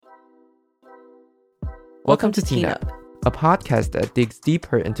Welcome to Teen Up, a podcast that digs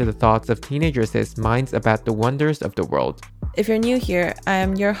deeper into the thoughts of teenagers' minds about the wonders of the world. If you're new here, I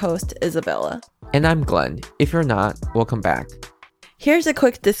am your host, Isabella. And I'm Glenn. If you're not, welcome back. Here's a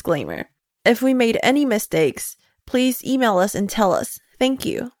quick disclaimer. If we made any mistakes, please email us and tell us. Thank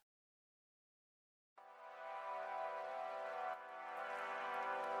you.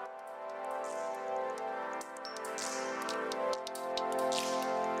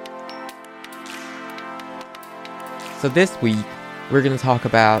 So this week, we're going to talk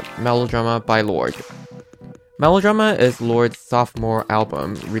about Melodrama by Lorde. Melodrama is Lorde's sophomore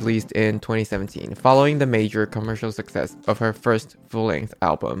album released in 2017, following the major commercial success of her first full-length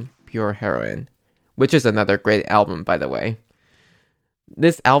album, Pure Heroine, which is another great album, by the way.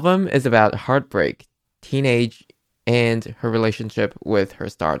 This album is about heartbreak, teenage, and her relationship with her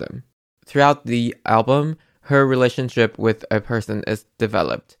stardom. Throughout the album, her relationship with a person is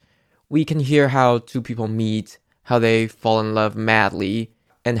developed. We can hear how two people meet, how they fall in love madly,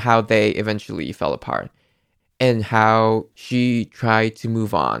 and how they eventually fell apart, and how she tried to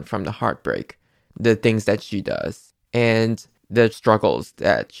move on from the heartbreak, the things that she does, and the struggles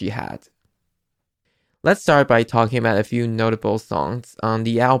that she had. Let's start by talking about a few notable songs on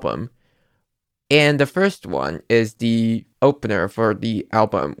the album. And the first one is the opener for the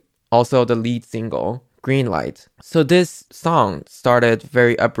album, also the lead single, Greenlight. So this song started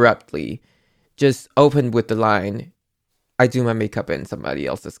very abruptly, just opened with the line, "I do my makeup in somebody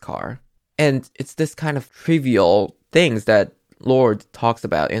else's car." And it's this kind of trivial things that Lorde talks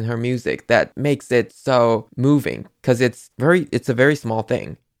about in her music that makes it so moving, because it's a very small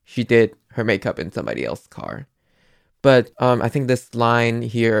thing. She did her makeup in somebody else's car. But I think this line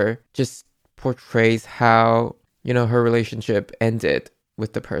here just portrays how, her relationship ended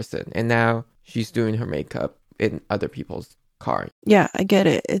with the person, and now she's doing her makeup in other people's car. Yeah, I get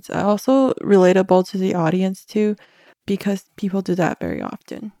it. It's also relatable to the audience too, because people do that very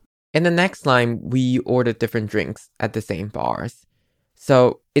often. In the next line, we ordered different drinks at the same bars.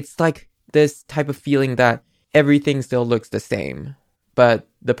 So it's like this type of feeling that everything still looks the same, but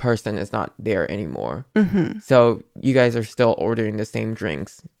the person is not there anymore. Mm-hmm. So you guys are still ordering the same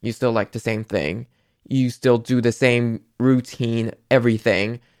drinks. You still like the same thing. You still do the same routine,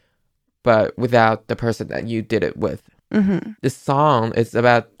 everything, but without the person that you did it with. Mm-hmm. This song is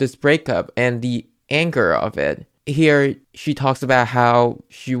about this breakup and the anger of it. Here, she talks about how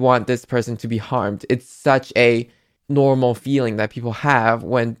she wants this person to be harmed. It's such a normal feeling that people have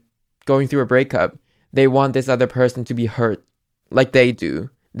when going through a breakup. They want this other person to be hurt like they do.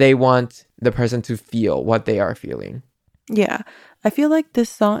 They want the person to feel what they are feeling. Yeah, I feel like this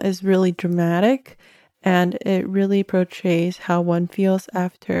song is really dramatic, and it really portrays how one feels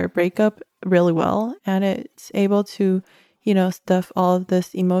after a breakup really well, and it's able to stuff all of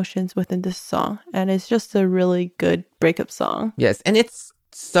this emotions within this song, and it's just a really good breakup song. Yes, and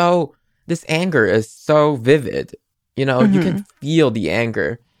this anger is so vivid. Mm-hmm. You can feel the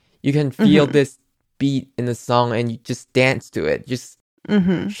anger. You can feel Mm-hmm. this beat in the song, and you just dance to it, just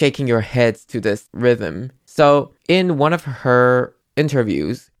Mm-hmm. shaking your heads to this rhythm. So in one of her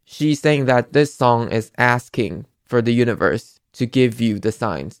interviews, she's saying that this song is asking for the universe to give you the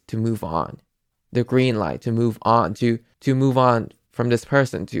signs to move on, the green light to move on, to move on from this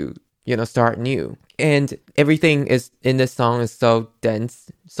person, to start new. And everything is in this song is so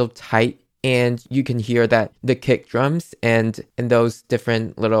dense, so tight, and you can hear that the kick drums and those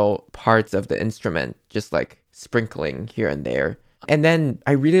different little parts of the instrument just like sprinkling here and there. And then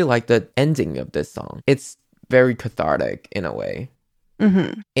I really like the ending of this song. It's very cathartic in a way.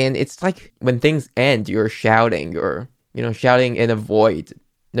 Mm-hmm. And it's like when things end, you're shouting shouting in a void.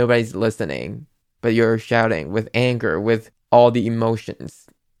 Nobody's listening, but you're shouting with anger, with all the emotions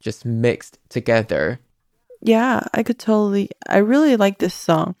just mixed together. Yeah, I really like this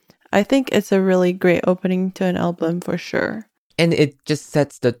song. I think it's a really great opening to an album for sure. And it just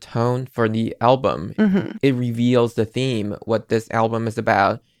sets the tone for the album. Mm-hmm. It reveals the theme, what this album is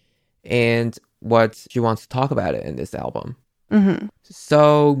about, and what she wants to talk about it in this album. Mm-hmm.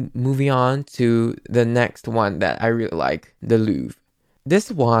 So moving on to the next one that I really like, The Louvre.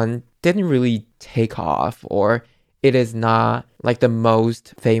 This one didn't really take off, or it is not like the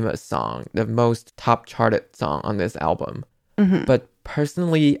most famous song, the most top charted song on this album. Mm-hmm. But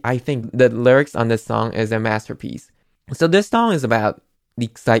personally, I think the lyrics on this song is a masterpiece. So this song is about the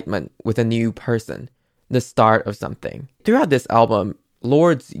excitement with a new person, the start of something. Throughout this album,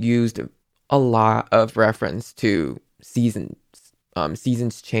 Lorde's used a lot of reference to seasons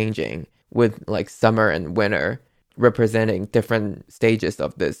changing, with like summer and winter representing different stages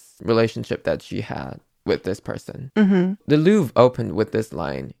of this relationship that she had with this person. Mm-hmm. The Louvre opened with this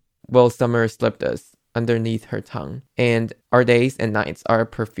line, "Well, summer slipped us, underneath her tongue. And our days and nights are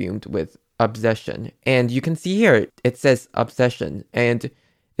perfumed with obsession. And you can see here, it says obsession. And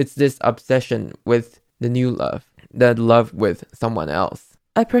it's this obsession with the new love, the love with someone else.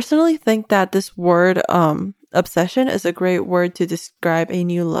 I personally think that this word, obsession, is a great word to describe a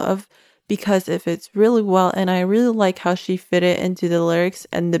new love because it fits really well. And I really like how she fit it into the lyrics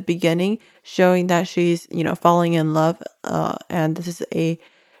in the beginning, showing that she's, falling in love. And this is a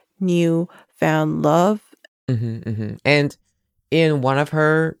new found love. And in one of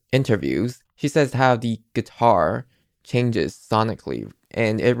her interviews, she says how the guitar changes sonically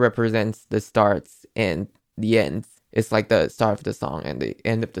and it represents the starts and the ends. It's like the start of the song and the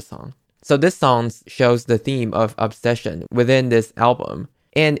end of the song. So this song shows the theme of obsession within this album,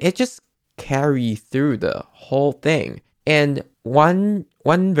 and it just carries through the whole thing. And one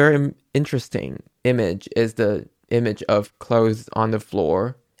very interesting image is the image of clothes on the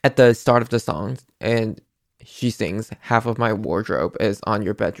floor at the start of the song, and she sings, "Half of my wardrobe is on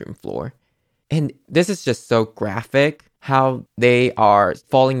your bedroom floor." And this is just so graphic, how they are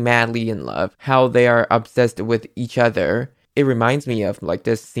falling madly in love, how they are obsessed with each other. It reminds me of like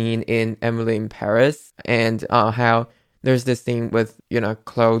this scene in Emily in Paris, and how there's this scene with,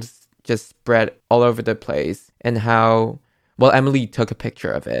 clothes just spread all over the place, and how, well, Emily took a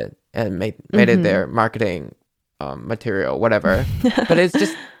picture of it and made it their marketing material, whatever. But it's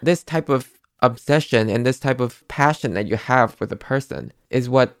just this type of obsession and this type of passion that you have with a person is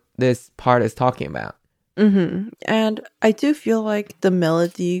what this part is talking about. And I do feel like the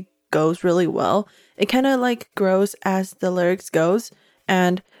melody goes really well. It kind of like grows as the lyrics goes,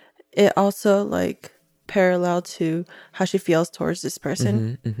 and it also like parallel to how she feels towards this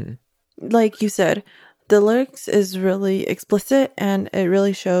person. Like you said, the lyrics is really explicit, and it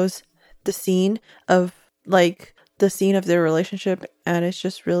really shows the scene of their relationship, and it's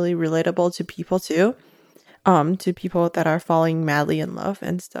just really relatable to people too, to people that are falling madly in love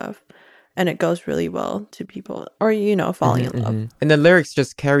and stuff. And it goes really well to people, or falling in love. And the lyrics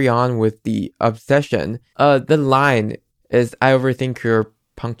just carry on with the obsession. The line is, "I overthink your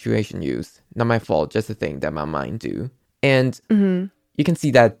punctuation use. Not my fault, just a thing that my mind do." And you can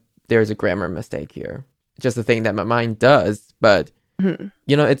see that there's a grammar mistake here. Just a thing that my mind does. But,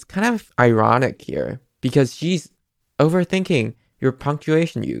 it's kind of ironic here because she's overthinking your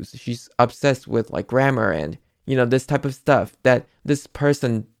punctuation use. She's obsessed with like grammar and, this type of stuff that this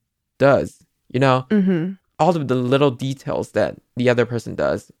person does, all of the little details that the other person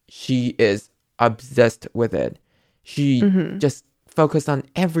does, she is obsessed with it. She just focused on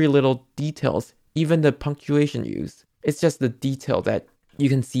every little details, even the punctuation use. It's just the detail that you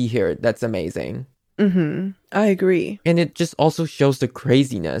can see here that's amazing. I agree. And it just also shows the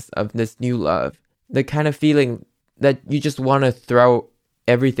craziness of this new love, the kind of feeling that you just want to throw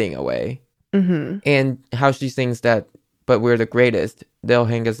everything away. And how she sings that, "But we're the greatest. They'll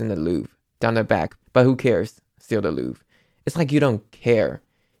hang us in the Louvre, down the back. But who cares? Still the Louvre." It's like you don't care.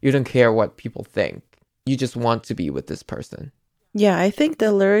 You don't care what people think. You just want to be with this person. Yeah, I think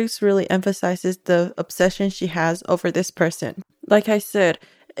the lyrics really emphasizes the obsession she has over this person. Like I said,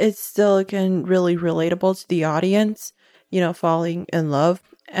 it's still again really relatable to the audience, falling in love.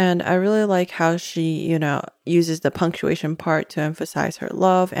 And I really like how she, uses the punctuation part to emphasize her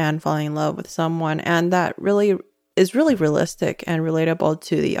love and falling in love with someone. And that really is really realistic and relatable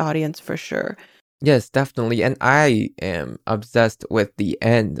to the audience for sure. Yes, definitely. And I am obsessed with the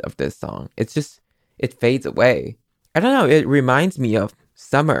end of this song. It's just, it fades away. I don't know, it reminds me of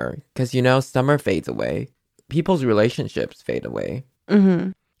summer because, summer fades away. People's relationships fade away.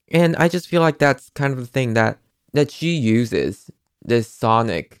 And I just feel like that's kind of the thing that she uses this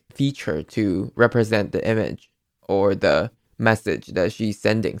sonic feature to represent the image or the message that she's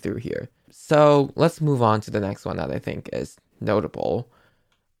sending through here. So let's move on to the next one that I think is notable.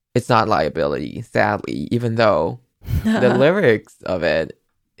 It's not Liability, sadly, even though the lyrics of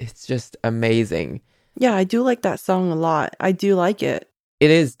it's just amazing. Yeah, I do like that song a lot. I do like it.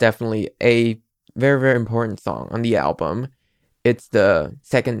 It is definitely a very, very important song on the album. It's the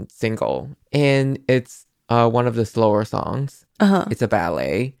second single, and it's one of the slower songs. It's a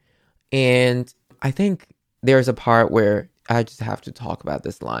ballet. And I think there's a part where I just have to talk about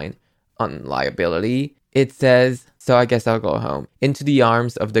this line on Liability. It says, "So I guess I'll go home. Into the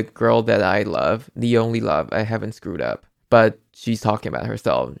arms of the girl that I love, the only love I haven't screwed up." But she's talking about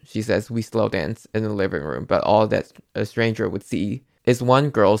herself. She says, "We slow dance in the living room, but all that a stranger would see is one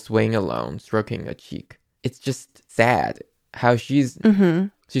girl swaying alone, stroking a cheek." It's just sad how she's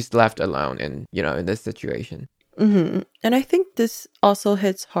left alone in this situation. And I think this also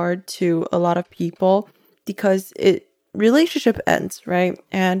hits hard to a lot of people because it relationship ends, right?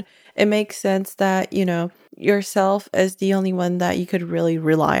 And it makes sense that, yourself is the only one that you could really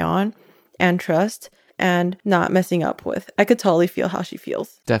rely on and trust and not messing up with. I could totally feel how she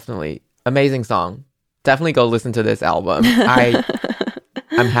feels. Definitely. Amazing song. Definitely go listen to this album.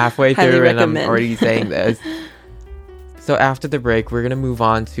 I'm halfway Highly through and I'm recommend. already saying this. So after the break, we're going to move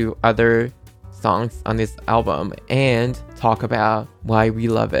on to other songs on this album and talk about why we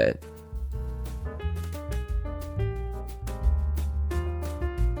love it.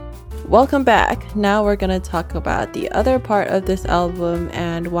 Welcome back. Now we're going to talk about the other part of this album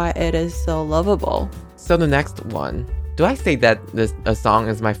and why it is so lovable. So the next one, do I say that a song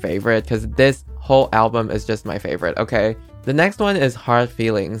is my favorite? Because this whole album is just my favorite, okay? The next one is Hard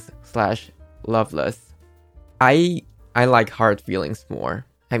Feelings / Loveless. I like Hard Feelings more.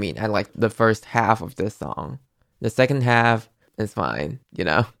 I mean, I like the first half of this song. The second half is fine,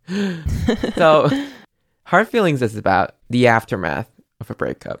 So, Hard Feelings is about the aftermath of a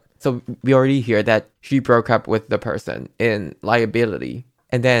breakup. So we already hear that she broke up with the person in Liability.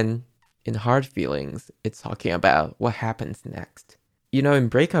 And then in Hard Feelings, it's talking about what happens next. In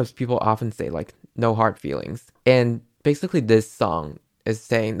breakups, people often say, like, no hard feelings. And basically this song is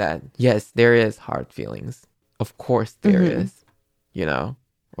saying that, yes, there is hard feelings. Of course there is,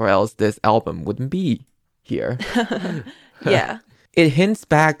 or else this album wouldn't be here. Yeah. It hints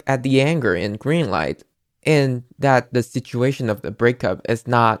back at the anger in Greenlight, and that the situation of the breakup is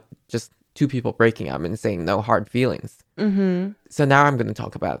not just two people breaking up and saying no hard feelings. Mm-hmm. So now I'm going to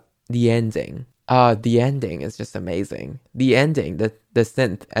talk about the ending. The ending is just amazing. The ending, the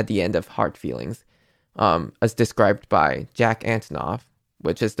synth at the end of Hard Feelings, as described by Jack Antonoff,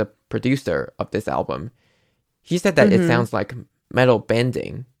 which is the producer of this album. He said that it sounds like metal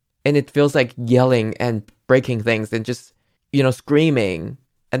bending, and it feels like yelling and breaking things and just, screaming,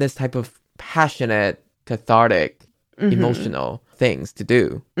 and this type of passionate, cathartic, emotional things to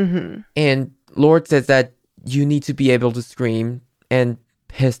do. And Lorde says that you need to be able to scream and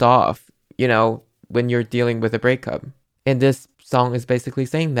pissed off, when you're dealing with a breakup. And this song is basically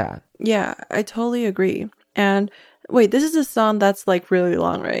saying that. Yeah, I totally agree. And wait, this is a song that's like really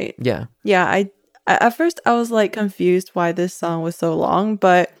long, right? Yeah. Yeah, I at first I was like confused why this song was so long,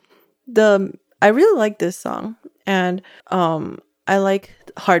 but I really like this song, and I like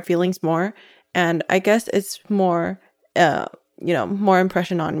Hard Feelings more, and I guess it's more more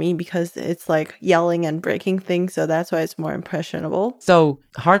impression on me because it's like yelling and breaking things, so that's why it's more impressionable. So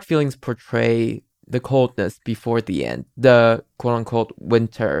Hard Feelings portray the coldness before the end, the quote-unquote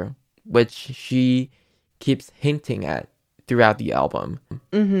winter, which she keeps hinting at throughout the album.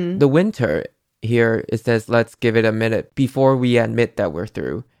 The winter here, it says, let's give it a minute before we admit that we're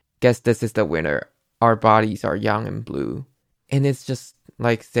through. Guess this is the winter. Our bodies are young and blue. And it's just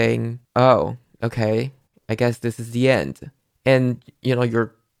like saying, oh, okay, I guess this is the end. And,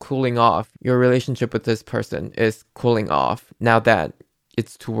 you're cooling off. Your relationship with this person is cooling off now that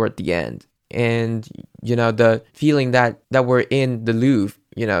it's toward the end. And, the feeling that we're in the Louvre,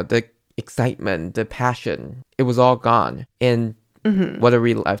 the excitement, the passion, it was all gone. And what are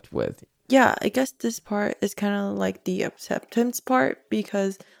we left with? Yeah, I guess this part is kind of like the acceptance part,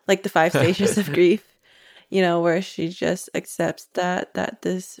 because like the 5 stages of grief, where she just accepts that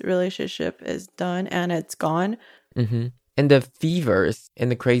this relationship is done and it's gone. And the fevers and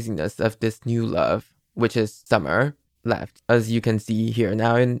the craziness of this new love, which is summer, left, as you can see here.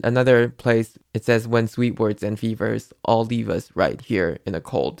 Now in another place, it says, when sweet words and fevers all leave us right here in the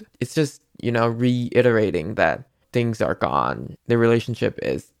cold. It's just, reiterating that things are gone. The relationship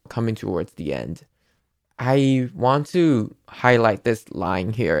is coming towards the end. I want to highlight this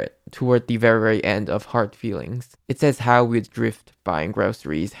line here toward the very, very end of Hard Feelings. It says, how we'd drift buying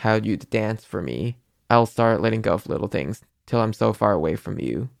groceries, how you'd dance for me. I'll start letting go of little things till I'm so far away from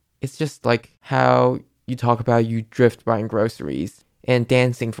you. It's just like how you talk about you drift buying groceries and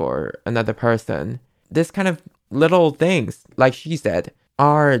dancing for another person. This kind of little things, like she said,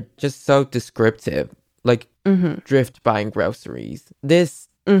 are just so descriptive. Like drift buying groceries. This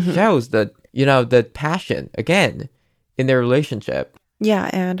shows the passion again in their relationship. Yeah,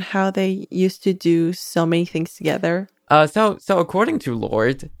 and how they used to do so many things together. So according to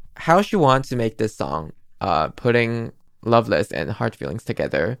Lorde, how she wants to make this song, putting Loveless and Hard Feelings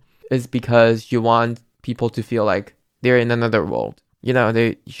together, is because she wants people to feel like they're in another world.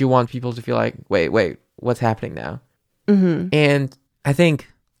 She wants people to feel like, wait, what's happening now? And I think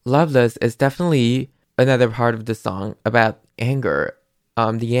Loveless is definitely another part of the song about anger.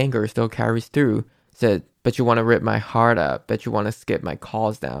 The anger still carries through. Said, but you want to rip my heart up, but you want to skip my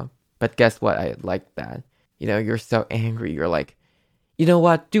calls now. But guess what? I like that. You're so angry. You're like, you know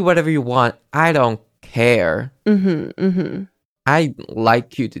what? Do whatever you want. I don't care. I'd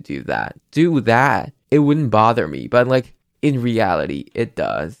like you to do that. Do that. It wouldn't bother me, but like in reality, it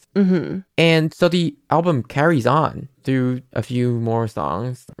does. And so the album carries on through a few more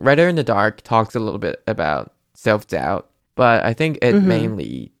songs. Redder in the Dark talks a little bit about self-doubt, but I think it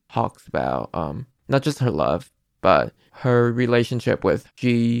mainly talks about not just her love, but her relationship with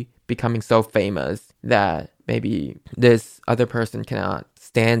G becoming so famous that maybe this other person cannot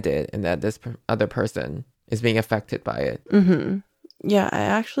stand it, and that this other person is being affected by it. Yeah, I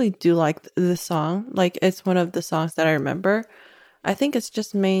actually do like this song. Like, it's one of the songs that I remember. I think it's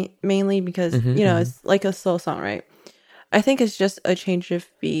just mainly because, it's like a slow song, right? I think it's just a change of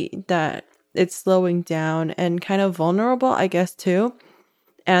beat that it's slowing down and kind of vulnerable, I guess, too.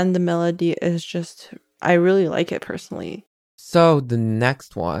 And the melody is just, I really like it personally. So the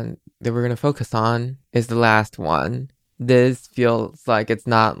next one that we're going to focus on is the last one. This feels like it's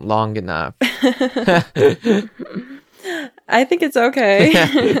not long enough. I think it's okay.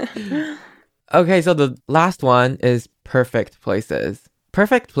 Okay, so the last one is Perfect Places.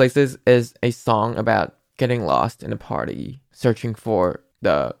 Perfect Places is a song about getting lost in a party, searching for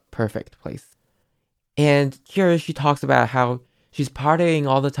the perfect place. And here she talks about how she's partying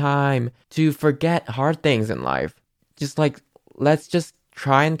all the time to forget hard things in life. Just like, let's just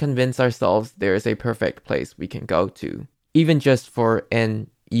try and convince ourselves there is a perfect place we can go to, even just for an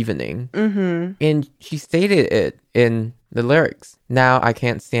evening. And she stated it in the lyrics. Now I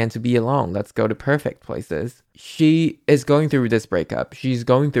can't stand to be alone. Let's go to perfect places. She is going through this breakup. She's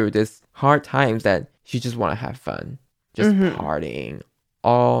going through this hard times that she just want to have fun. Just partying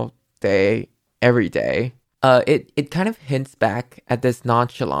all day, every day. It kind of hints back at this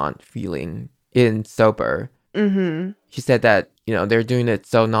nonchalant feeling in Sober. She said that, they're doing it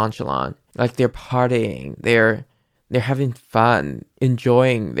so nonchalant. Like they're partying. They're having fun,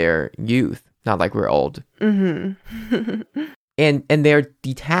 enjoying their youth. Not like we're old. And they're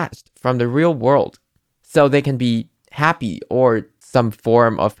detached from the real world. So they can be happy, or some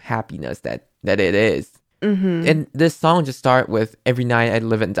form of happiness that it is. And this song just starts with, every night I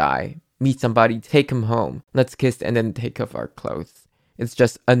live and die. Meet somebody, take him home. Let's kiss and then take off our clothes. It's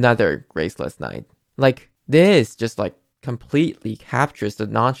just another graceless night. Like, this just like completely captures the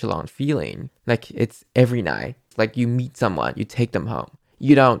nonchalant feeling. Like, it's every night. Like, you meet someone, you take them home.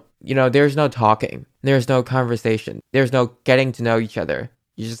 You don't, there's no talking. There's no conversation. There's no getting to know each other.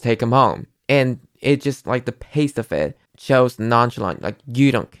 You just take them home. And it just, like, the pace of it shows nonchalant. Like,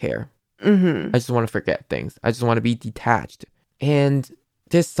 you don't care. I just want to forget things. I just want to be detached. And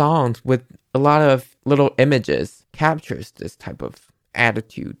this song, with a lot of little images, captures this type of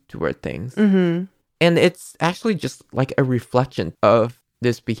attitude toward things. And it's actually just like a reflection of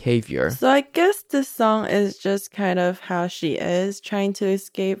this behavior. So I guess this song is just kind of how she is, trying to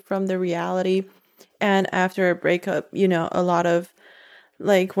escape from the reality. And after a breakup, a lot of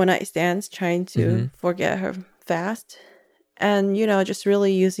like one night stands, trying to forget her fast. And, just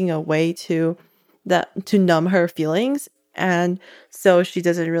really using a way to numb her feelings. And so she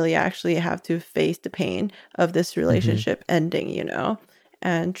doesn't really actually have to face the pain of this relationship ending,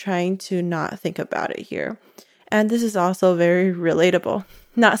 and trying to not think about it here. And this is also very relatable.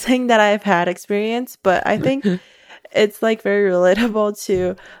 Not saying that I've had experience, but I think it's like very relatable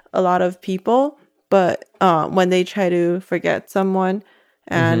to a lot of people. But when they try to forget someone,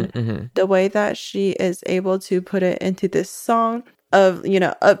 and the way that she is able to put it into this song of,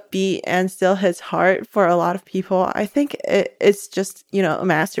 upbeat and still hits hard for a lot of people, I think it's just, a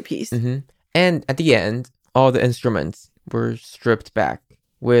masterpiece. And at the end, all the instruments were stripped back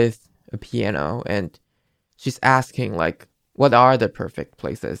with a piano, and she's asking, like, what are the perfect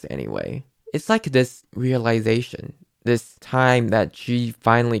places anyway? It's like this realization, this time that she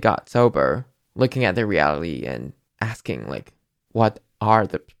finally got sober, looking at the reality and asking, like, what are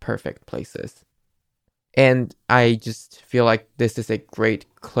the perfect places? And I just feel like this is a great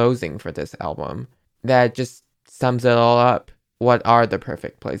closing for this album that just sums it all up. What are the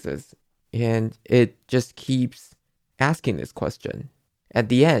perfect places? And it just keeps asking this question. At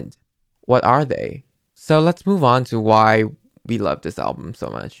the end, what are they? So let's move on to why we love this album so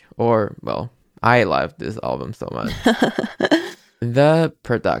much. Or, well, I love this album so much. The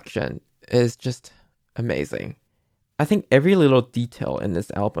production is just amazing. I think every little detail in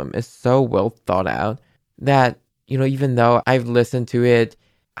this album is so well thought out that, even though I've listened to it,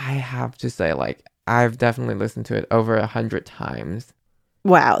 I have to say, like, I've definitely listened to it over 100 times.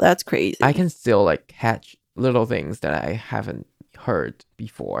 Wow, that's crazy. I can still, like, catch little things that I haven't heard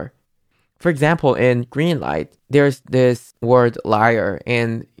before. For example, in Greenlight, there's this word liar,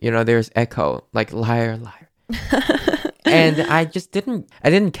 and, there's echo, like liar, liar. And I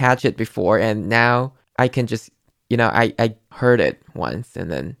didn't catch it before, and now I can just, I heard it once and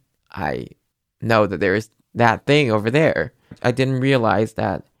then I know that there's that thing over there. I didn't realize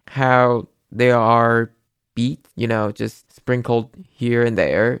that how there are beats, just sprinkled here and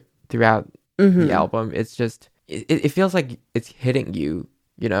there throughout the album. It's just, it feels like it's hitting you,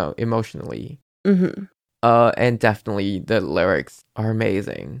 emotionally. And definitely the lyrics are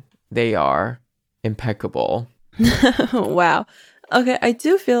amazing. They are impeccable. Wow. Okay, I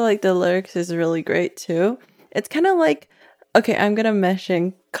do feel like the lyrics is really great too. It's kind of like, okay, I'm gonna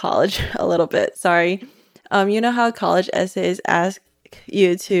mention college a little bit. Sorry. You know how college essays ask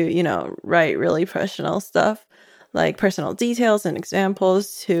you to, write really personal stuff, like personal details and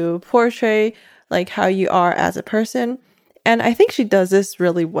examples to portray like how you are as a person. And I think she does this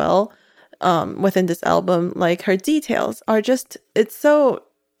really well within this album. Like her details are just, it's so,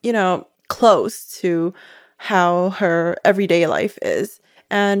 close to how her everyday life is.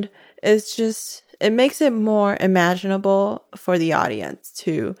 And it's just, it makes it more imaginable for the audience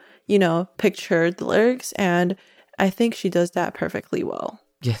to, picture the lyrics. And I think she does that perfectly well.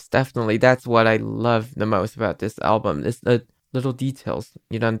 Yes, definitely. That's what I love the most about this album. Is the little details,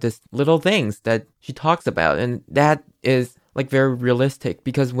 this little things that she talks about. And that is like very realistic,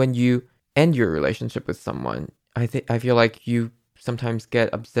 because when you end your relationship with someone, I feel like you sometimes get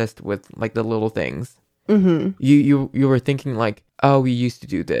obsessed with like the little things. You were thinking like, oh, we used to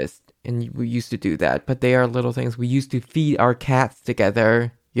do this and we used to do that, but they are little things. We used to feed our cats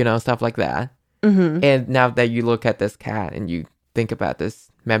together, stuff like that. And now that you look at this cat and you think about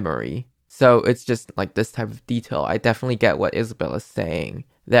this memory, so it's just like this type of detail. I definitely get what Isabel is saying,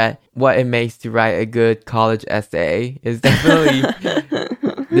 that what it makes to write a good college essay is definitely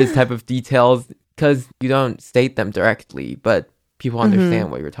this type of details, because you don't state them directly, but people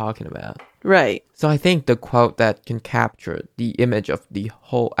understand what you're talking about. Right. So I think the quote that can capture the image of the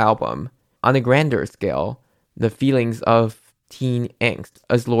whole album on a grander scale, the feelings of teen angst.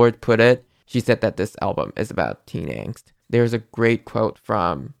 As Lorde put it, she said that this album is about teen angst. There's a great quote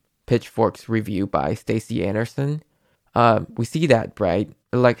from Pitchfork's review by Stacey Anderson. We see that bright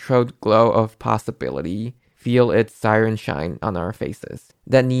electrode glow of possibility, feel its siren shine on our faces.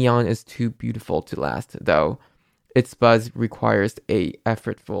 That neon is too beautiful to last, though. Its buzz requires a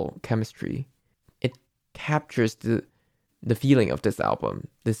effortful chemistry. It captures the feeling of this album,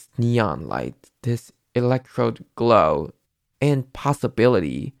 this neon light, this electrode glow, and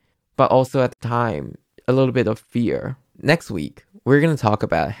possibility, but also at the time, a little bit of fear. Next week, we're going to talk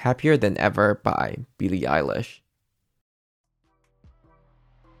about Happier Than Ever by Billie Eilish.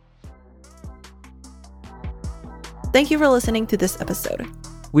 Thank you for listening to this episode.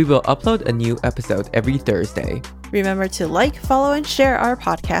 We will upload a new episode every Thursday. Remember to like, follow, and share our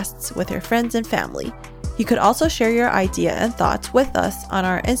podcasts with your friends and family. You could also share your idea and thoughts with us on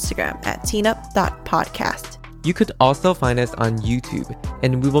our Instagram at teenup.podcast. You could also find us on YouTube,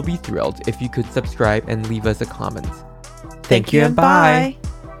 and we will be thrilled if you could subscribe and leave us a comment. Thank you and bye!